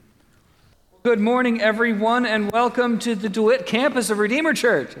Good morning, everyone, and welcome to the DeWitt campus of Redeemer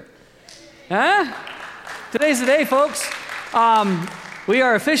Church. Today's the day, folks. We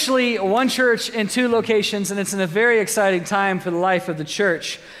are officially one church in two locations, and it's in a very exciting time for the life of the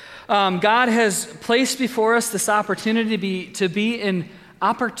church. God has placed before us this opportunity to be in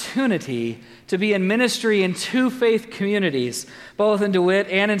ministry in two faith communities, both in DeWitt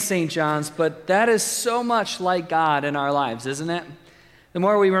and in St. John's, but that is so much like God in our lives, isn't it? The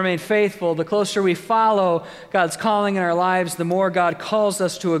more we remain faithful, the closer we follow God's calling in our lives, the more God calls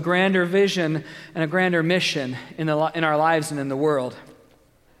us to a grander vision and a grander mission in our lives and in the world.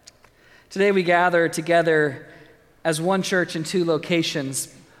 Today we gather together as one church in two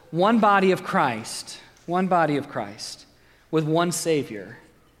locations, one body of Christ, with one Savior.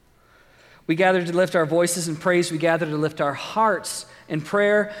 We gather to lift our voices in praise, we gather to lift our hearts in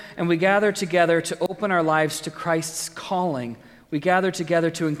prayer, and we gather together to open our lives to Christ's calling. We gather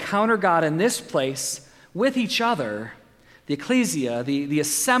together to encounter God in this place with each other, the ecclesia, the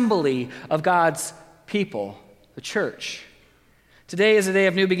assembly of God's people, the church. Today is a day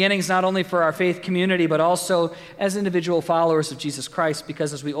of new beginnings, not only for our faith community, but also as individual followers of Jesus Christ,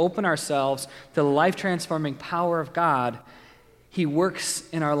 because as we open ourselves to the life-transforming power of God, He works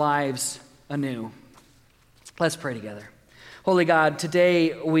in our lives anew. Let's pray together. Holy God,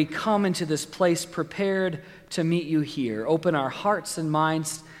 today we come into this place prepared to meet you here. Open our hearts and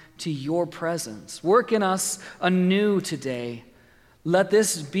minds to your presence. Work in us anew today. Let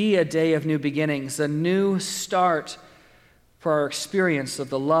this be a day of new beginnings, a new start for our experience of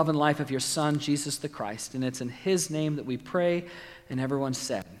the love and life of your Son, Jesus the Christ. And it's in his name that we pray, and everyone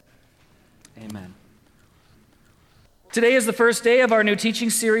said, amen. Today is the first day of our new teaching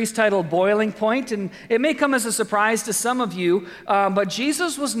series titled Boiling Point, and it may come as a surprise to some of you, but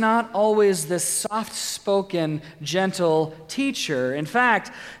Jesus was not always this soft-spoken, gentle teacher. In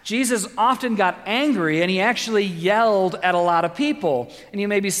fact, Jesus often got angry, and he actually yelled at a lot of people. And you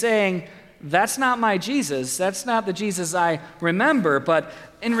may be saying, that's not my Jesus. That's not the Jesus I remember. But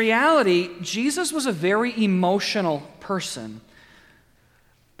in reality, Jesus was a very emotional person.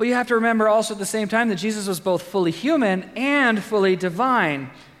 But you have to remember also at the same time that Jesus was both fully human and fully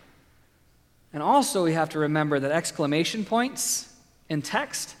divine. And also we have to remember that exclamation points in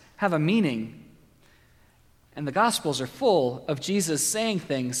text have a meaning. And the Gospels are full of Jesus saying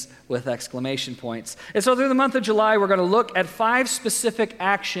things with exclamation points. And so through the month of July, we're going to look at 5 specific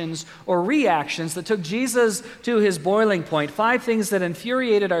actions or reactions that took Jesus to his boiling point. 5 things that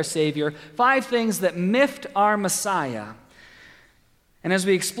infuriated our Savior. 5 things that miffed our Messiah. And as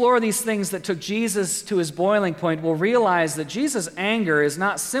we explore these things that took Jesus to his boiling point, we'll realize that Jesus' anger is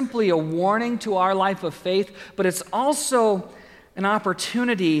not simply a warning to our life of faith, but it's also an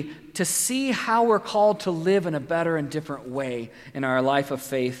opportunity to see how we're called to live in a better and different way in our life of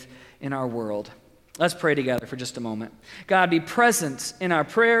faith in our world. Let's pray together for just a moment. God, be present in our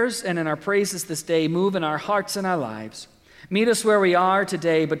prayers and in our praises this day. Move in our hearts and our lives. Meet us where we are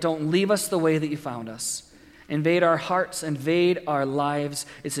today, but don't leave us the way that you found us. Invade our hearts, invade our lives.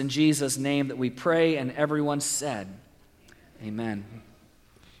 It's in Jesus' name that we pray, and everyone said, amen.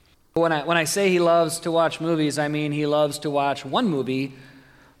 When I say he loves to watch movies, I mean he loves to watch one movie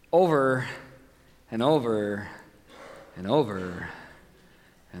over and over and over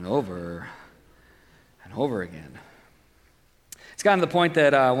and over and over again. It's gotten to the point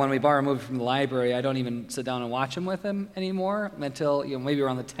that when we borrow a movie from the library, I don't even sit down and watch them with him anymore until maybe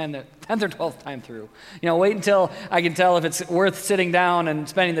around the 10th or 12th time through. Wait until I can tell if it's worth sitting down and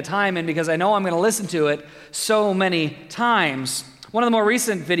spending the time in, because I know I'm going to listen to it so many times. One of the more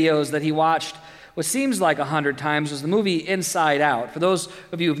recent videos that he watched, what seems like 100 times, was the movie Inside Out. For those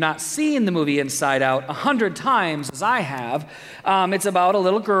of you who have not seen the movie Inside Out 100 times, as I have, it's about a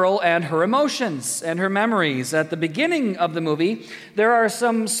little girl and her emotions and her memories. At the beginning of the movie, there are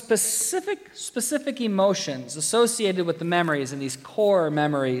some specific emotions associated with the memories, and these core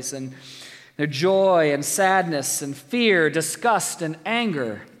memories, and their joy and sadness and fear, disgust and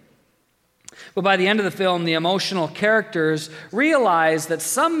anger. But by the end of the film, the emotional characters realize that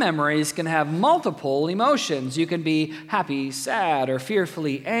some memories can have multiple emotions. You can be happy, sad, or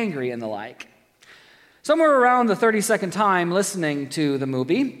fearfully angry, and the like. Somewhere around the 32nd time listening to the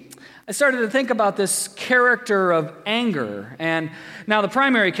movie, I started to think about this character of anger. And now the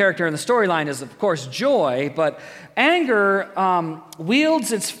primary character in the storyline is, of course, joy, but anger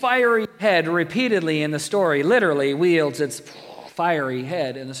wields its fiery head repeatedly in the story, literally wields its fiery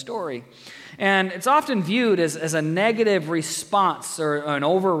head in the story. And it's often viewed as a negative response or an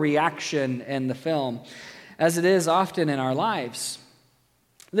overreaction in the film, as it is often in our lives.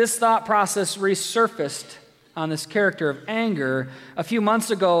 This thought process resurfaced on this character of anger a few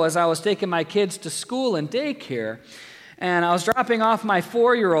months ago as I was taking my kids to school and daycare. And I was dropping off my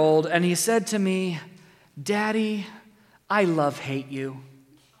 4-year-old, and he said to me, "Daddy, I hate you."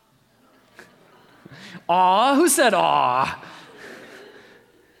 Aw, who said aw?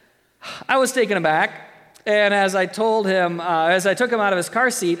 I was taken aback, and as I told him, as I took him out of his car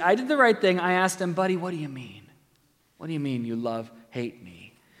seat, I did the right thing. I asked him, "Buddy, what do you mean? What do you mean you hate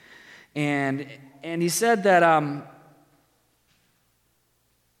me?" And he said that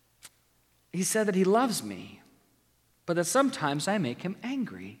he loves me, but that sometimes I make him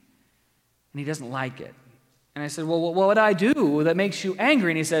angry, and he doesn't like it. And I said, "Well, what would I do that makes you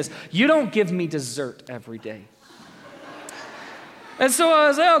angry?" And he says, "You don't give me dessert every day." And so I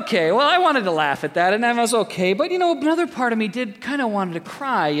was like, okay, well, I wanted to laugh at that, and I was okay. But, another part of me did kind of wanted to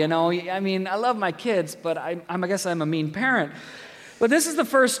cry, I mean, I love my kids, but I guess I'm a mean parent. But this is the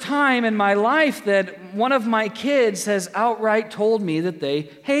first time in my life that one of my kids has outright told me that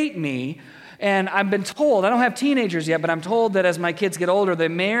they hate me. And I've been told, I don't have teenagers yet, but I'm told that as my kids get older, there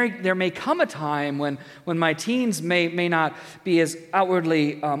may come a time when my teens may not be as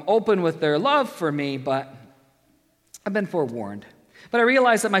outwardly open with their love for me, but I've been forewarned. But I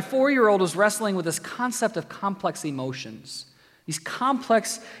realized that my 4-year-old was wrestling with this concept of complex emotions. These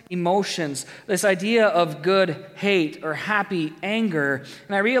complex emotions, this idea of good hate or happy anger.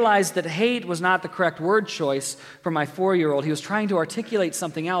 And I realized that hate was not the correct word choice for my 4-year-old. He was trying to articulate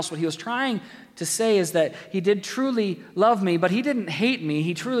something else. What he was trying to say is that he did truly love me, but he didn't hate me.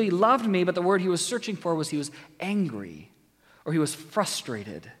 He truly loved me, but the word he was searching for was he was angry or he was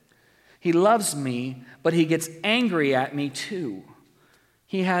frustrated. He loves me, but he gets angry at me too.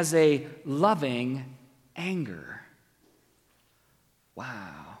 He has a loving anger.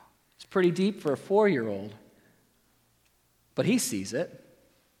 Wow. It's pretty deep for a 4-year-old. But he sees it.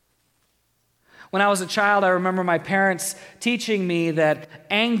 When I was a child, I remember my parents teaching me that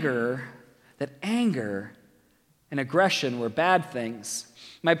anger and aggression were bad things.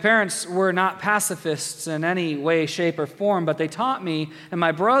 My parents were not pacifists in any way, shape, or form, but they taught me and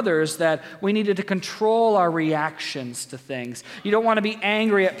my brothers that we needed to control our reactions to things. You don't want to be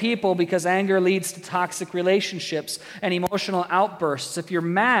angry at people because anger leads to toxic relationships and emotional outbursts. If you're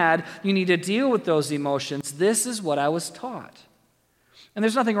mad, you need to deal with those emotions. This is what I was taught. And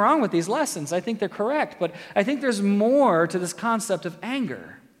there's nothing wrong with these lessons. I think they're correct, but I think there's more to this concept of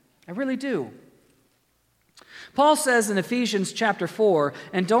anger. I really do. Paul says in Ephesians chapter 4,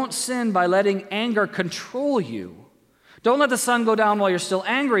 "And don't sin by letting anger control you. Don't let the sun go down while you're still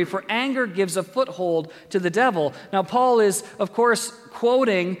angry, for anger gives a foothold to the devil." Now, Paul is, of course,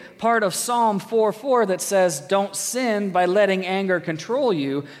 quoting part of Psalm 4:4 that says, "Don't sin by letting anger control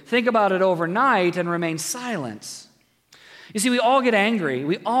you. Think about it overnight and remain silent." You see, we all get angry.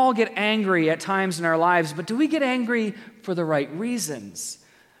 We all get angry at times in our lives, but do we get angry for the right reasons?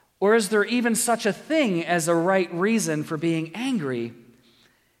 Or is there even such a thing as a right reason for being angry?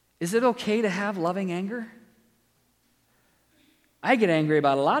 Is it okay to have loving anger? I get angry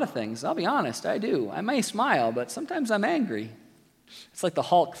about a lot of things. I'll be honest, I do. I may smile, but sometimes I'm angry. It's like the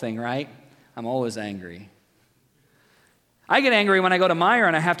Hulk thing, right? I'm always angry. I get angry when I go to Meijer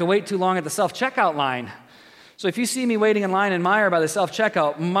and I have to wait too long at the self-checkout line. So if you see me waiting in line in Meijer by the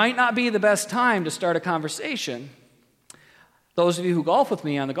self-checkout, might not be the best time to start a conversation. Those of you who golf with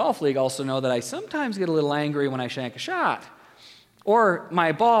me on the golf league also know that I sometimes get a little angry when I shank a shot. Or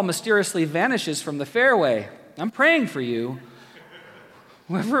my ball mysteriously vanishes from the fairway. I'm praying for you,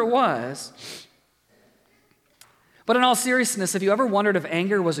 whoever it was. But in all seriousness, have you ever wondered if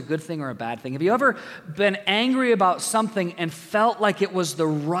anger was a good thing or a bad thing? Have you ever been angry about something and felt like it was the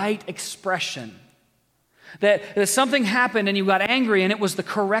right expression? That something happened and you got angry and it was the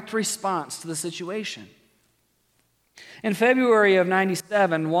correct response to the situation? In February of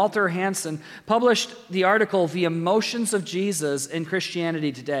 1997, Walter Hansen published the article, "The Emotions of Jesus in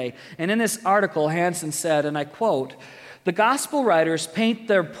Christianity Today." And in this article, Hansen said, and I quote, "The gospel writers paint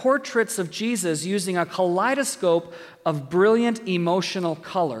their portraits of Jesus using a kaleidoscope of brilliant emotional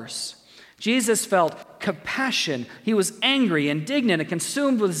colors. Jesus felt compassion. He was angry, indignant, and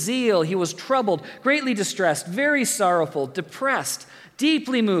consumed with zeal. He was troubled, greatly distressed, very sorrowful, depressed,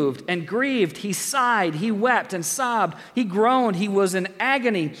 deeply moved and grieved. He sighed, he wept and sobbed, he groaned, he was in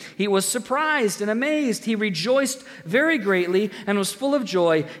agony, he was surprised and amazed, he rejoiced very greatly and was full of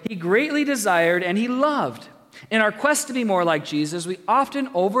joy, he greatly desired and he loved." In our quest to be more like Jesus, we often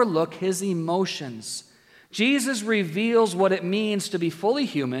overlook his emotions. Jesus reveals what it means to be fully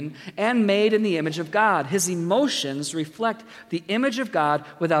human and made in the image of God. His emotions reflect the image of God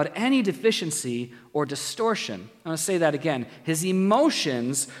without any deficiency or distortion. I'm going to say that again. His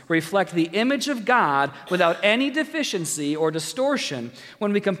emotions reflect the image of God without any deficiency or distortion.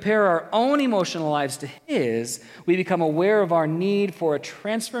 When we compare our own emotional lives to His, we become aware of our need for a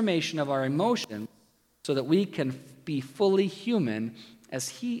transformation of our emotions so that we can be fully human as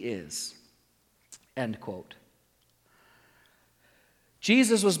He is. End quote.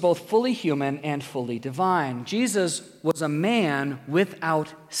 Jesus was both fully human and fully divine. Jesus was a man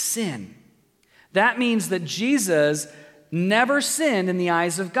without sin. That means that Jesus never sinned in the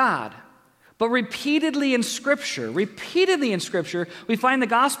eyes of God. But repeatedly in Scripture, we find the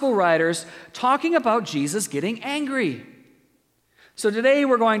gospel writers talking about Jesus getting angry. So today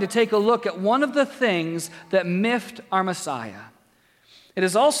we're going to take a look at one of the things that miffed our Messiah. It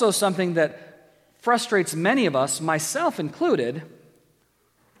is also something that frustrates many of us, myself included.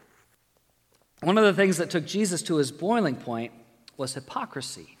 One of the things that took Jesus to his boiling point was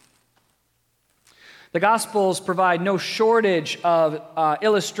hypocrisy. The Gospels provide no shortage of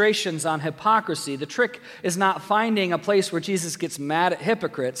illustrations on hypocrisy. The trick is not finding a place where Jesus gets mad at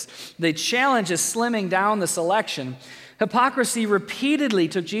hypocrites. The challenge is slimming down the selection. Hypocrisy repeatedly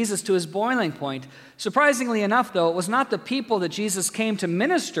took Jesus to his boiling point. Surprisingly enough, though, it was not the people that Jesus came to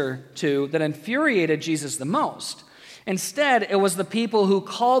minister to that infuriated Jesus the most. Instead, it was the people who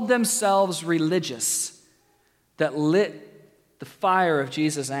called themselves religious that lit the fire of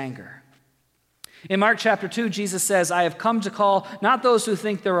Jesus' anger. In Mark chapter 2, Jesus says, I have come to call not those who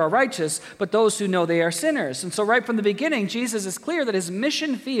think they are righteous, but those who know they are sinners. And so right from the beginning, Jesus is clear that his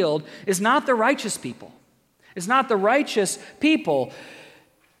mission field is not the righteous people. It's not the righteous people.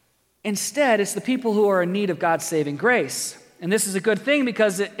 Instead, it's the people who are in need of God's saving grace. And this is a good thing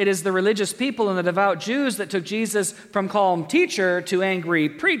because it is the religious people and the devout Jews that took Jesus from calm teacher to angry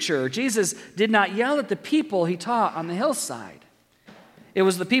preacher. Jesus did not yell at the people he taught on the hillside. It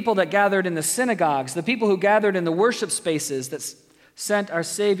was the people that gathered in the synagogues, the people who gathered in the worship spaces that sent our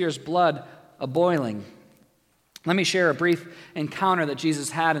Savior's blood a-boiling. Let me share a brief encounter that Jesus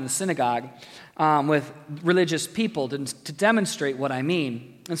had in the synagogue with religious people to demonstrate what I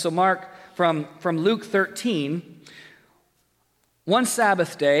mean. And so Mark, from Luke 13, one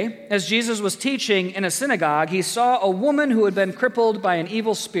Sabbath day, as Jesus was teaching in a synagogue, he saw a woman who had been crippled by an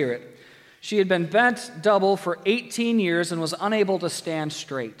evil spirit. She had been bent double for 18 years and was unable to stand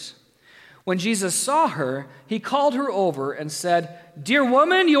straight. When Jesus saw her, he called her over and said, Dear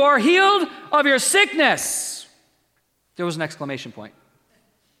woman, you are healed of your sickness. There was an exclamation point.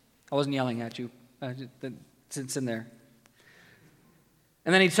 I wasn't yelling at you. It's in there.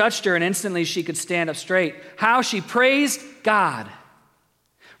 And then he touched her, and instantly she could stand up straight. How she praised God.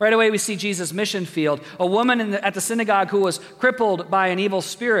 Right away, we see Jesus' mission field. A woman at the synagogue who was crippled by an evil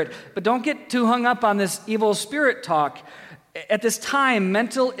spirit. But don't get too hung up on this evil spirit talk. At this time,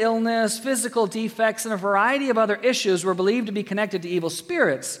 mental illness, physical defects, and a variety of other issues were believed to be connected to evil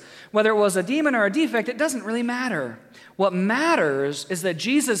spirits. Whether it was a demon or a defect, it doesn't really matter. What matters is that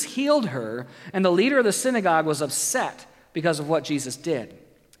Jesus healed her, and the leader of the synagogue was upset because of what Jesus did.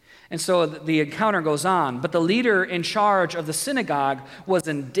 And so the encounter goes on. But the leader in charge of the synagogue was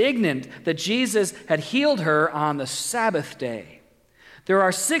indignant that Jesus had healed her on the Sabbath day. There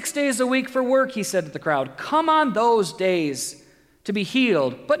are 6 days a week for work, he said to the crowd. Come on those days to be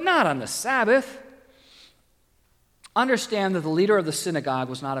healed, but not on the Sabbath. Understand that the leader of the synagogue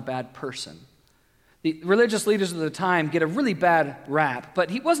was not a bad person. The religious leaders of the time get a really bad rap, but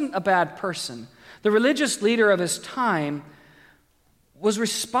he wasn't a bad person. The religious leader of his time was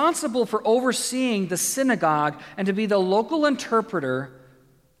responsible for overseeing the synagogue and to be the local interpreter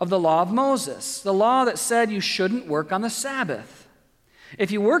of the law of Moses, the law that said you shouldn't work on the Sabbath.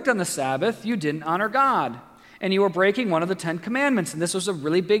 If you worked on the Sabbath, you didn't honor God, and you were breaking one of the 10 commandments, and this was a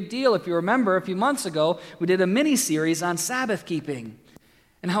really big deal. If you remember, a few months ago, we did a mini-series on Sabbath keeping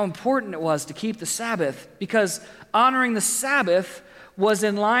and how important it was to keep the Sabbath, because honoring the Sabbath was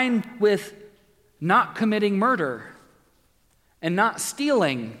in line with not committing murder and not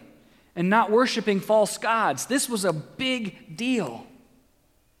stealing and not worshiping false gods. This was a big deal.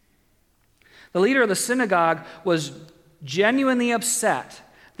 The leader of the synagogue was genuinely upset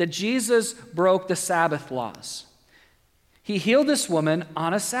that Jesus broke the Sabbath laws. He healed this woman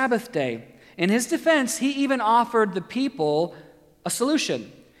on a Sabbath day. In his defense, he even offered the people a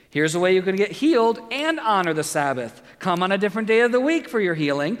solution. Here's a way you can get healed and honor the Sabbath. Come on a different day of the week for your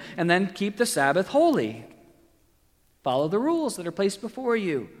healing, and then keep the Sabbath holy. Follow the rules that are placed before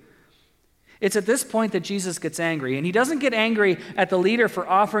you. It's at this point that Jesus gets angry, and he doesn't get angry at the leader for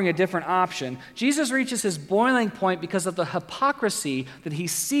offering a different option. Jesus reaches his boiling point because of the hypocrisy that he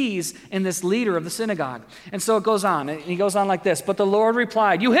sees in this leader of the synagogue. And so it goes on, and he goes on like this, "But the Lord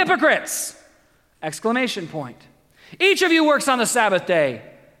replied, 'You hypocrites!' Exclamation point. 'Each of you works on the Sabbath day!'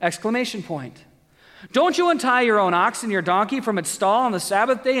 Exclamation point. 'Don't you untie your own ox and your donkey from its stall on the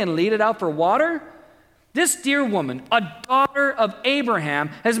Sabbath day and lead it out for water? This dear woman, a daughter of Abraham,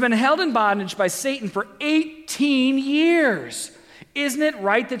 has been held in bondage by Satan for 18 years. Isn't it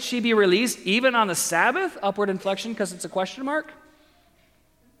right that she be released even on the Sabbath?'" Upward inflection because it's a question mark.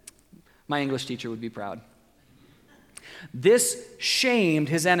 My English teacher would be proud. "This shamed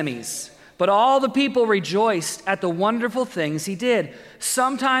his enemies, but all the people rejoiced at the wonderful things he did."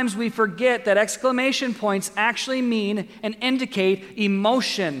 Sometimes we forget that exclamation points actually mean and indicate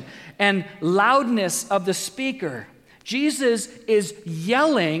emotion and loudness of the speaker. Jesus is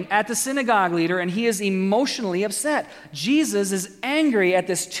yelling at the synagogue leader, and he is emotionally upset. Jesus is angry at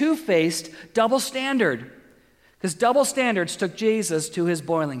this two-faced double standard, because double standards took Jesus to his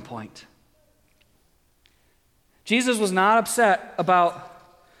boiling point. Jesus was not upset about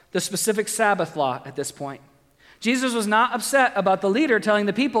the specific Sabbath law at this point. Jesus was not upset about the leader telling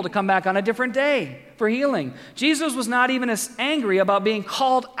the people to come back on a different day for healing. Jesus was not even as angry about being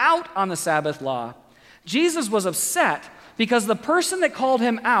called out on the Sabbath law. Jesus was upset because the person that called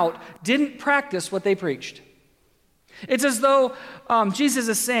him out didn't practice what they preached. It's as though Jesus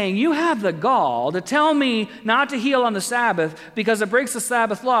is saying, "You have the gall to tell me not to heal on the Sabbath because it breaks the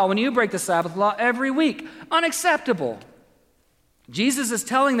Sabbath law when you break the Sabbath law every week. Unacceptable." Jesus is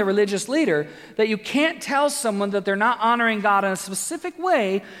telling the religious leader that you can't tell someone that they're not honoring God in a specific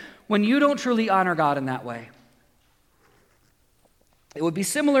way when you don't truly honor God in that way. It would be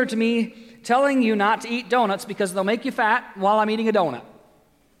similar to me telling you not to eat donuts because they'll make you fat while I'm eating a donut.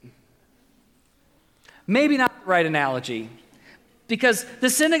 Maybe not the right analogy, because the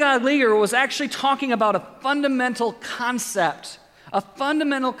synagogue leader was actually talking about a fundamental concept of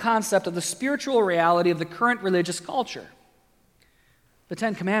the spiritual reality of the current religious culture. The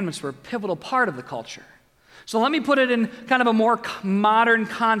Ten Commandments were a pivotal part of the culture. So let me put it in kind of a more modern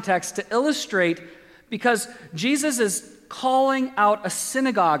context to illustrate, because Jesus is calling out a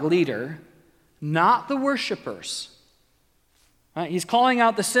synagogue leader, not the worshipers. Right? He's calling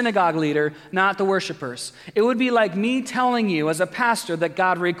out the synagogue leader, not the worshipers. It would be like me telling you as a pastor that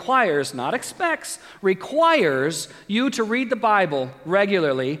God requires, not expects, requires you to read the Bible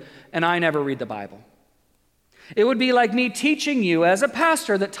regularly, and I never read the Bible. It would be like me teaching you as a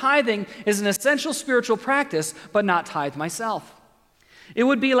pastor that tithing is an essential spiritual practice, but not tithe myself. It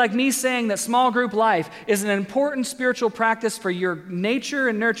would be like me saying that small group life is an important spiritual practice for your nature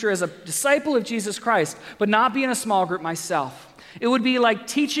and nurture as a disciple of Jesus Christ, but not be in a small group myself. It would be like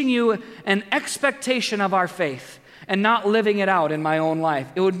teaching you an expectation of our faith and not living it out in my own life.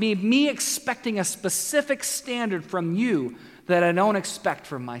 It would be me expecting a specific standard from you that I don't expect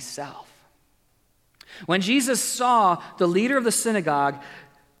from myself. When Jesus saw the leader of the synagogue,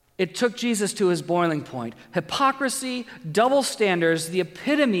 it took Jesus to his boiling point. Hypocrisy, double standards, the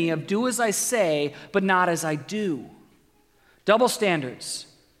epitome of do as I say, but not as I do. Double standards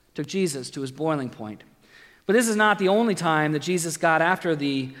took Jesus to his boiling point. But this is not the only time that Jesus got after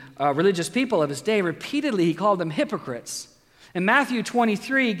the religious people of his day. Repeatedly, he called them hypocrites. And Matthew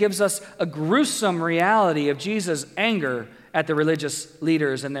 23 gives us a gruesome reality of Jesus' anger at the religious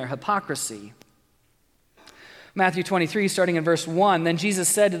leaders and their hypocrisy. Matthew 23, starting in verse 1, "Then Jesus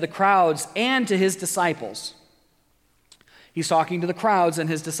said to the crowds and to his disciples," he's talking to the crowds and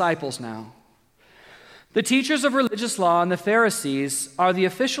his disciples now, "The teachers of religious law and the Pharisees are the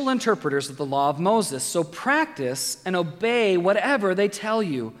official interpreters of the law of Moses, so practice and obey whatever they tell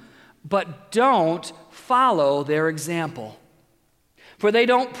you, but don't follow their example. For they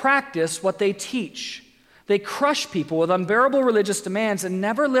don't practice what they teach. They crush people with unbearable religious demands and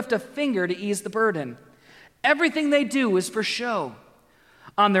never lift a finger to ease the burden. Everything they do is for show.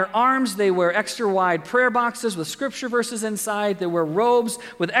 On their arms, they wear extra wide prayer boxes with scripture verses inside. They wear robes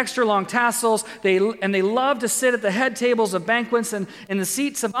with extra long tassels. They love to sit at the head tables of banquets and in the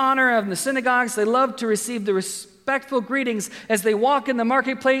seats of honor of the synagogues. They love to receive the respectful greetings as they walk in the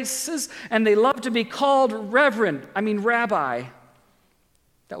marketplaces, and they love to be called rabbi.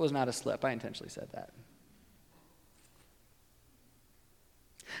 That was not a slip. I intentionally said that.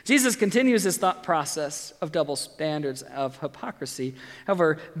 Jesus continues his thought process of double standards, of hypocrisy.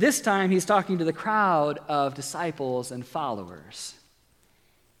 However, this time he's talking to the crowd of disciples and followers.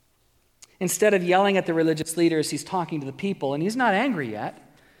 Instead of yelling at the religious leaders, he's talking to the people, and he's not angry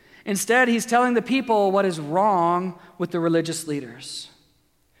yet. Instead, he's telling the people what is wrong with the religious leaders.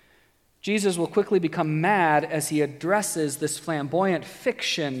 Jesus will quickly become mad as he addresses this flamboyant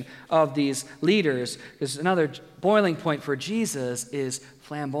fiction of these leaders, because another boiling point for Jesus is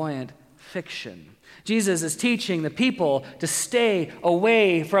flamboyant fiction. Jesus is teaching the people to stay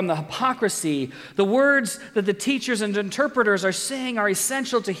away from the hypocrisy. The words that the teachers and interpreters are saying are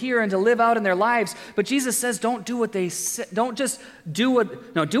essential to hear and to live out in their lives. But Jesus says, don't do what they say. Do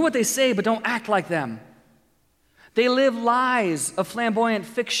what they say, but don't act like them. They live lies of flamboyant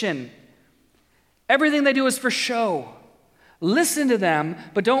fiction. Everything they do is for show. Listen to them,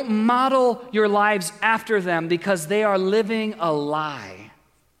 but don't model your lives after them, because they are living a lie.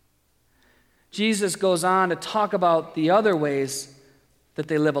 Jesus goes on to talk about the other ways that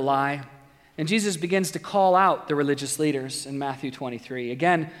they live a lie. And Jesus begins to call out the religious leaders in Matthew 23.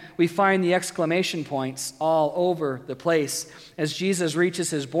 Again, we find the exclamation points all over the place as Jesus reaches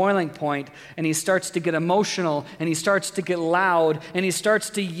his boiling point, and he starts to get emotional, and he starts to get loud, and he starts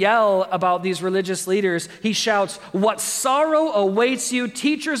to yell about these religious leaders. He shouts, "What sorrow awaits you,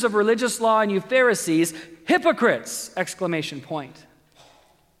 teachers of religious law, and you Pharisees, hypocrites!" Exclamation point.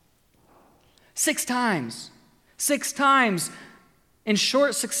 6 times. 6 times. In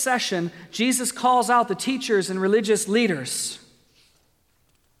short succession, Jesus calls out the teachers and religious leaders.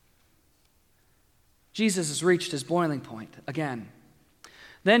 Jesus has reached his boiling point again.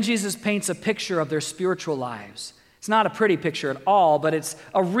 Then Jesus paints a picture of their spiritual lives. It's not a pretty picture at all, but it's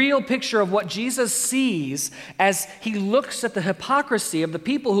a real picture of what Jesus sees as he looks at the hypocrisy of the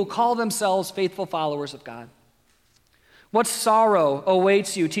people who call themselves faithful followers of God. "What sorrow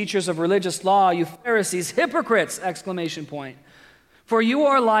awaits you, teachers of religious law, you Pharisees, hypocrites!" Exclamation point. "For you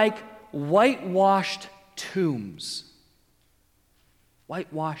are like whitewashed tombs."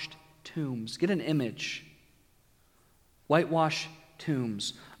 Whitewashed tombs. Get an image. Whitewashed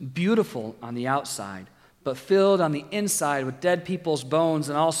tombs. Beautiful on the outside, but filled on the inside with dead people's bones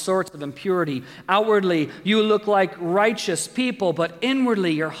and all sorts of impurity. Outwardly, you look like righteous people, but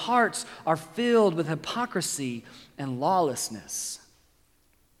inwardly, your hearts are filled with hypocrisy and lawlessness.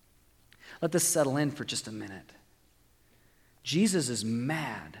 Let this settle in for just a minute. Jesus is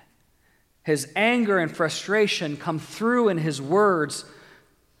mad. His anger and frustration come through in his words,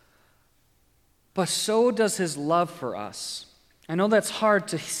 but so does his love for us. I know that's hard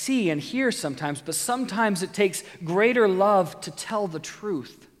to see and hear sometimes, but sometimes it takes greater love to tell the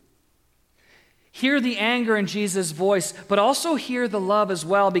truth. Hear the anger in Jesus' voice, but also hear the love as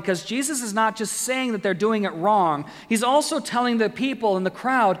well, because Jesus is not just saying that they're doing it wrong. He's also telling the people in the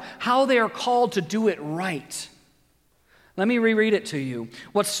crowd how they are called to do it right. Let me reread it to you.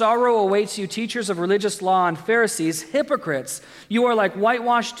 "What sorrow awaits you, teachers of religious law and Pharisees, hypocrites! You are like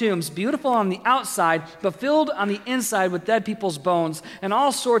whitewashed tombs, beautiful on the outside, but filled on the inside with dead people's bones and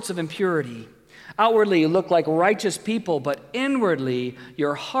all sorts of impurity. Outwardly, you look like righteous people, but inwardly,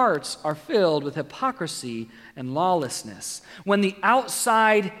 your hearts are filled with hypocrisy and lawlessness." When the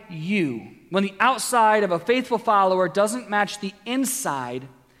outside of a faithful follower doesn't match the inside,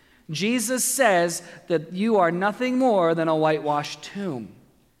 Jesus says that you are nothing more than a whitewashed tomb.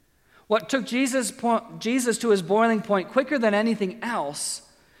 What took Jesus to his boiling point quicker than anything else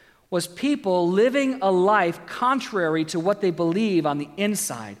was people living a life contrary to what they believe on the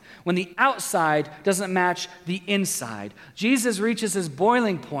inside, when the outside doesn't match the inside. Jesus reaches his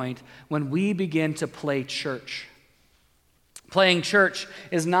boiling point when we begin to play church. Playing church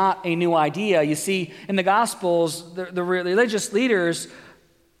is not a new idea. You see, in the Gospels, the religious leaders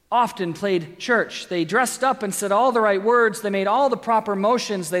often played church. They dressed up and said all the right words. They made all the proper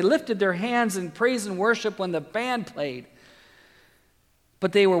motions. They lifted their hands in praise and worship when the band played.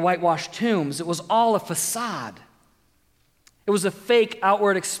 But they were whitewashed tombs. It was all a facade. It was a fake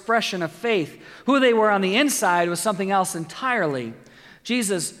outward expression of faith. Who they were on the inside was something else entirely.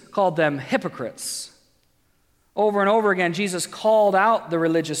 Jesus called them hypocrites. Over and over again, Jesus called out the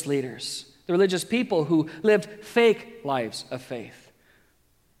religious leaders, the religious people who lived fake lives of faith.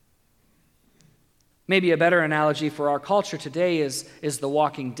 Maybe a better analogy for our culture today is the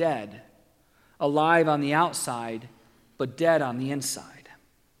walking dead, alive on the outside, but dead on the inside.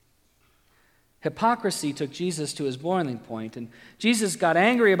 Hypocrisy took Jesus to his boiling point, and Jesus got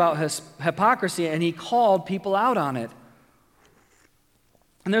angry about his hypocrisy, and he called people out on it.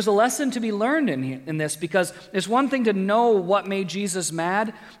 And there's a lesson to be learned in this, because it's one thing to know what made Jesus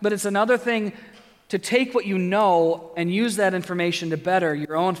mad, but it's another thing to take what you know and use that information to better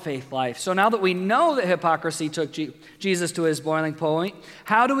your own faith life. So now that we know that hypocrisy took Jesus to his boiling point,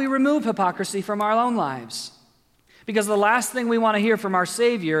 how do we remove hypocrisy from our own lives? Because the last thing we want to hear from our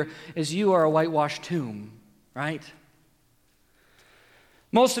Savior is, "You are a whitewashed tomb," right?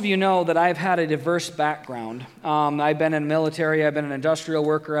 Most of you know that I've had a diverse background. I've been in the military, I've been an industrial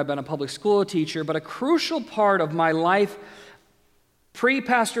worker, I've been a public school teacher, but a crucial part of my life,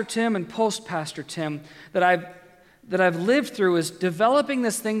 pre-Pastor Tim and post-Pastor Tim, that I've lived through is developing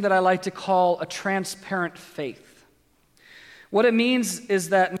this thing that I like to call a transparent faith. What it means is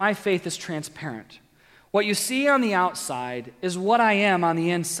that my faith is transparent. What you see on the outside is what I am on the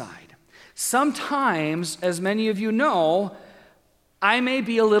inside. Sometimes, as many of you know, I may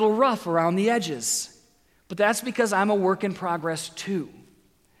be a little rough around the edges, but that's because I'm a work in progress too.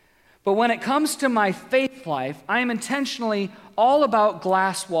 But when it comes to my faith life, I am intentionally all about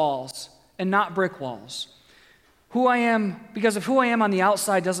glass walls and not brick walls. Who I am, because if who I am on the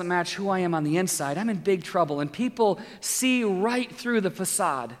outside doesn't match who I am on the inside, I'm in big trouble, and people see right through the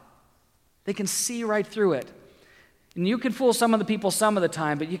facade. They can see right through it. And you can fool some of the people some of the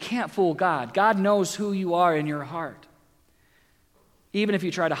time, but you can't fool God. God knows who you are in your heart, even if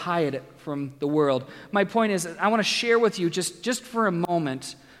you try to hide it from the world. My point is, I want to share with you just for a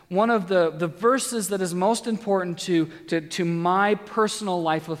moment one of the verses that is most important to my personal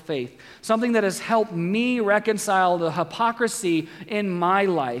life of faith, something that has helped me reconcile the hypocrisy in my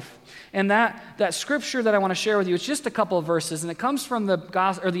life. And that scripture that I want to share with you is just a couple of verses, and it comes from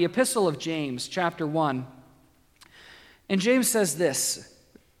the Epistle of James, chapter 1. And James says this,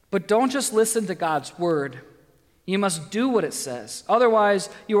 "But don't just listen to God's word. You must do what it says. Otherwise,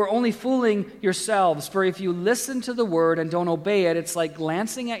 you are only fooling yourselves. For if you listen to the word and don't obey it, it's like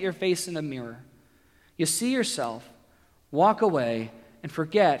glancing at your face in a mirror. You see yourself, walk away, and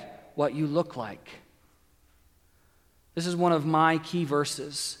forget what you look like." This is one of my key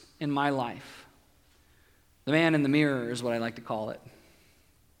verses in my life. The man in the mirror is what I like to call it.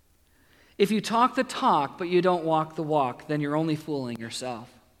 If you talk the talk, but you don't walk the walk, then you're only fooling yourself.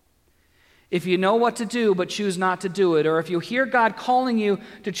 If you know what to do but choose not to do it, or if you hear God calling you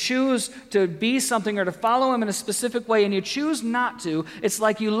to choose to be something or to follow him in a specific way and you choose not to, it's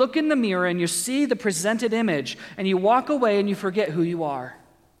like you look in the mirror and you see the presented image and you walk away and you forget who you are.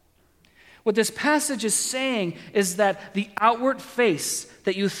 What this passage is saying is that the outward face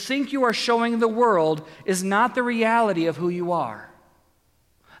that you think you are showing the world is not the reality of who you are.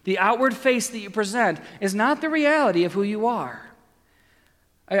 The outward face that you present is not the reality of who you are.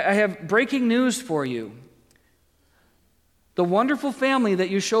 I have breaking news for you. The wonderful family that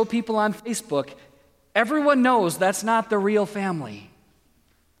you show people on Facebook, everyone knows that's not the real family.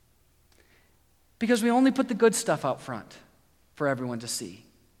 Because we only put the good stuff out front for everyone to see.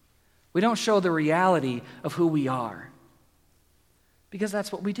 We don't show the reality of who we are. Because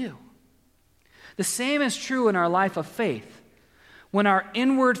that's what we do. The same is true in our life of faith. When our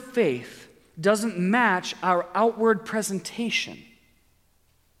inward faith doesn't match our outward presentation,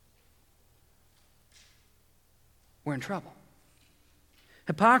 we're in trouble.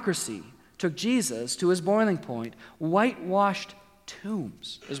 Hypocrisy took Jesus to his boiling point. Whitewashed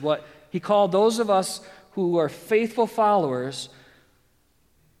tombs is what he called those of us who are faithful followers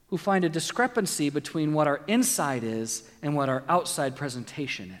who find a discrepancy between what our inside is and what our outside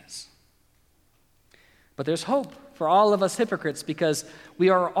presentation is. But there's hope for all of us hypocrites, because we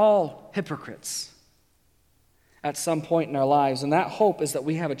are all hypocrites at some point in our lives. And that hope is that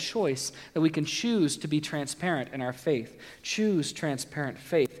we have a choice, that we can choose to be transparent in our faith. Choose transparent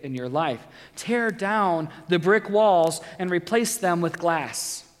faith in your life. Tear down the brick walls and replace them with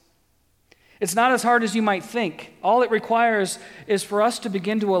glass. It's not as hard as you might think. All it requires is for us to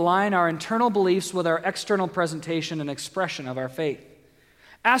begin to align our internal beliefs with our external presentation and expression of our faith.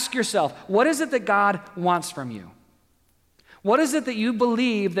 Ask yourself, what is it that God wants from you? What is it that you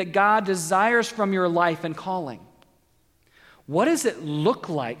believe that God desires from your life and calling? What does it look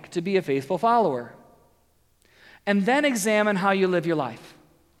like to be a faithful follower? And then examine how you live your life.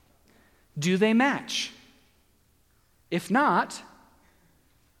 Do they match? If not,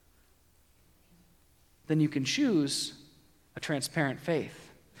 then you can choose a transparent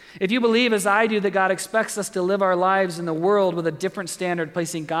faith. If you believe, as I do, that God expects us to live our lives in the world with a different standard,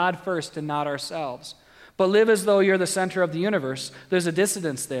 placing God first and not ourselves, but live as though you're the center of the universe, there's a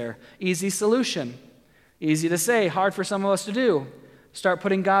dissonance there. Easy solution. Easy to say, hard for some of us to do. Start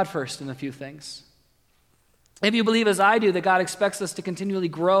putting God first in a few things. If you believe, as I do, that God expects us to continually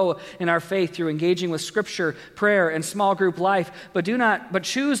grow in our faith through engaging with Scripture, prayer, and small group life, but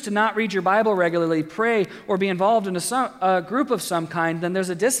choose to not read your Bible regularly, pray, or be involved in a group of some kind, then there's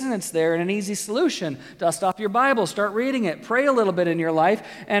a dissonance there and an easy solution. Dust off your Bible, start reading it, pray a little bit in your life,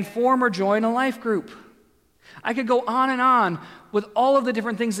 and form or join a life group. I could go on and on with all of the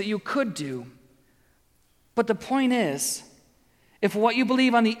different things that you could do. But the point is, if what you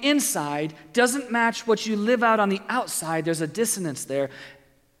believe on the inside doesn't match what you live out on the outside, there's a dissonance there.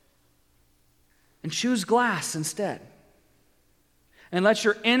 and choose glass instead. And let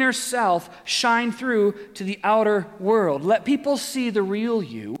your inner self shine through to the outer world. Let people see the real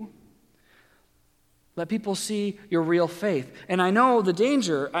you. Let people see your real faith. And I know the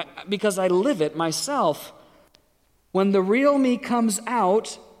danger, because I live it myself. When the real me comes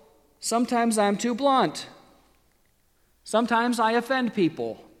out, sometimes I'm too blunt. Sometimes I offend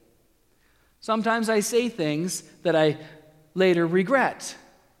people. Sometimes I say things that I later regret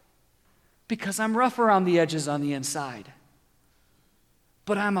because I'm rough around the edges on the inside.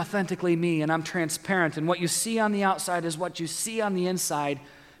 But I'm authentically me, and I'm transparent, and what you see on the outside is what you see on the inside,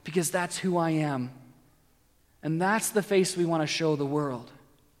 because that's who I am. And that's the face we want to show the world.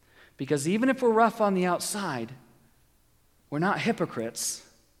 Because even if we're rough on the outside, we're not hypocrites.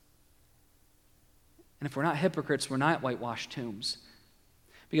 And if we're not hypocrites, we're not whitewashed tombs.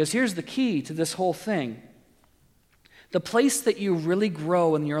 Because here's the key to this whole thing. The place that you really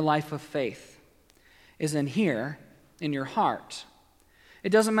grow in your life of faith is in here, in your heart. It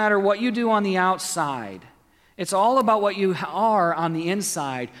doesn't matter what you do on the outside. It's all about what you are on the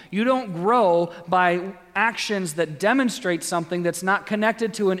inside. You don't grow by actions that demonstrate something that's not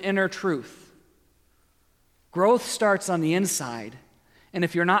connected to an inner truth. Growth starts on the inside. And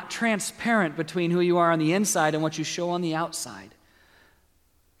if you're not transparent between who you are on the inside and what you show on the outside,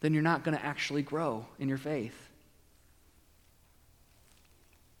 then you're not going to actually grow in your faith.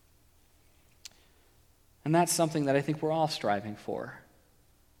 And that's something that I think we're all striving for.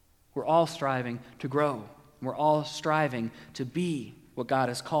 We're all striving to grow. We're all striving to be what God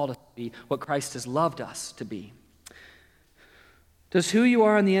has called us to be, what Christ has loved us to be. Does who you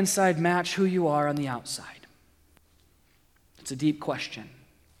are on the inside match who you are on the outside? It's a deep question.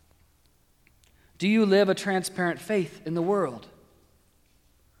 Do you live a transparent faith in the world?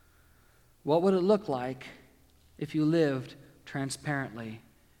 What would it look like if you lived transparently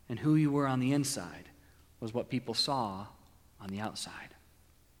and who you were on the inside was what people saw on the outside?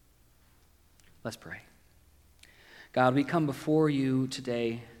 Let's pray. God, we come before you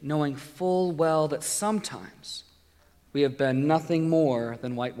today knowing full well that sometimes we have been nothing more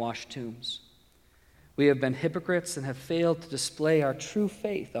than whitewashed tombs. We have been hypocrites and have failed to display our true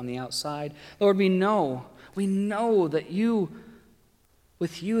faith on the outside. Lord, we know that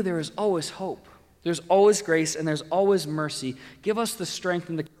with you there is always hope. There's always grace and there's always mercy. Give us the strength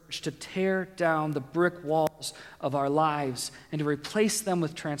and the courage to tear down the brick walls of our lives and to replace them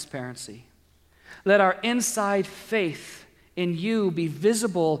with transparency. Let our inside faith in you be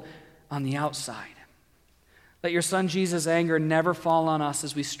visible on the outside. Let your Son Jesus' anger never fall on us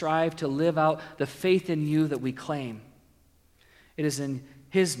as we strive to live out the faith in you that we claim. It is in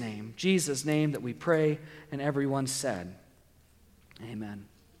his name, Jesus' name, that we pray, and everyone said, Amen.